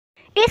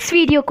इस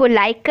वीडियो को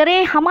लाइक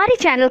करें, हमारे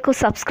चैनल को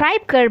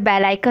सब्सक्राइब कर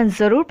बेल आइकन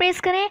ज़रूर प्रेस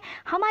करें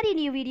हमारी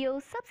न्यू वीडियो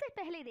सबसे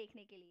पहले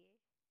देखने के लिए।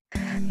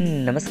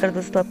 नमस्कार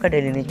दोस्तों, आपका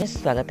डेली न्यूज में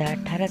स्वागत है।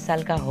 18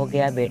 साल का हो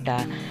गया बेटा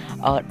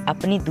और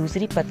अपनी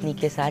दूसरी पत्नी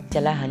के साथ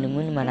चला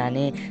हनीमून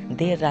मनाने,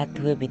 देर रात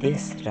हुए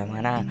विदेश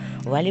रवाना।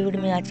 बॉलीवुड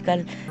में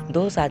आजकल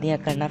 2 शादियां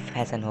करना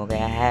फैशन हो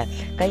गया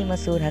है। कई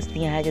मशहूर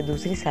हस्तियां हैं जो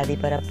दूसरी शादी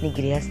पर अपनी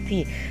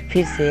गृहस्थी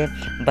फिर से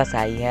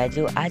बसाई है।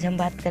 जो आज हम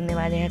बात करने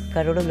वाले हैं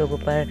करोड़ों लोगों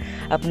पर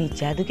अपनी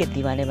जादू के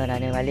दीवाने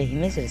बनाने वाले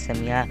हिमेश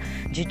रेशमिया,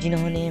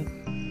 जिन्होंने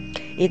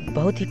एक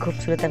बहुत ही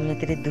खूबसूरत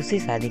अभिनेत्री दूसरी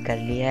शादी कर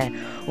ली है।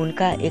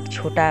 उनका एक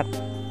छोटा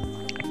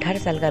 18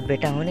 साल का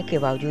बेटा होने के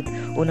बावजूद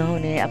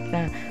उन्होंने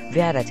अपना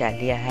ब्याह रचा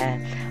लिया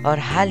है और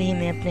हाल ही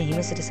में अपने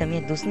हिमेश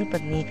रेशमिया दूसरी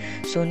पत्नी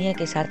सोनिया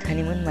के साथ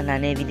हनीमून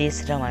मनाने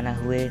विदेश रवाना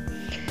हुए।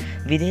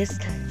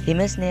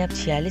 हिमेश ने अब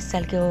 46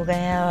 साल के हो गए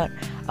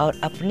हैं और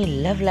अपनी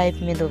लव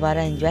लाइफ में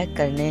दोबारा एंजॉय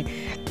करने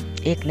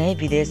एक नए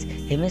विदेश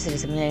हिमेश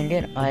रेशमिया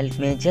इंडियन ऑयल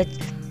में जज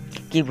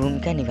की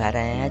भूमिका निभा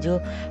रहे हैं, जो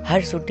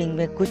हर शूटिंग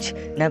में कुछ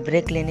न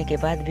ब्रेक लेने के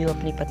बाद भी वो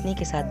अपनी पत्नी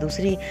के साथ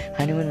दूसरी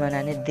हनीमून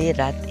मनाने देर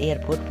रात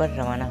एयरपोर्ट पर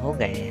रवाना हो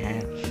गए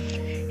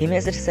हैं।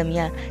 हिमेश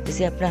रेशमिया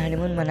जिसे अपना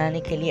हनीमून मनाने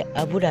के लिए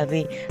अबू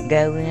धाबी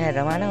गए हुए हैं,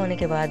 रवाना होने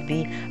के बाद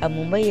भी अब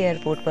मुंबई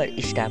एयरपोर्ट पर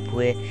स्टॉप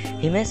हुए।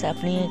 हिमेश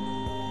अपनी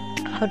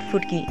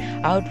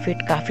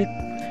आउटफिट काफ़ी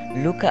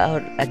लुक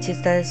और अच्छी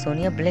तरह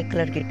सोनिया ब्लैक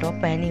कलर की टॉप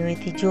पहनी हुई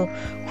थी, जो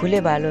खुले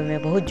बालों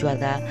में बहुत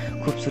ज़्यादा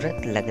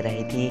खूबसूरत लग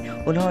रही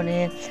थी।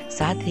 उन्होंने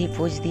साथ ही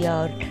पोज दिया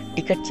और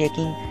टिकट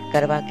चेकिंग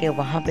करवा के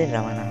वहाँ पे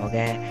रवाना हो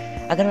गए।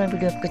 अगर मेरी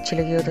वीडियो आपको अच्छी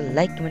लगी हो तो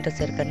लाइक, कमेंट और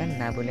शेयर करना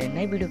ना भूलें।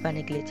 नई वीडियो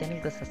पाने के लिए चैनल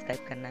को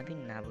सब्सक्राइब करना भी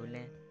ना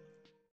भूलें।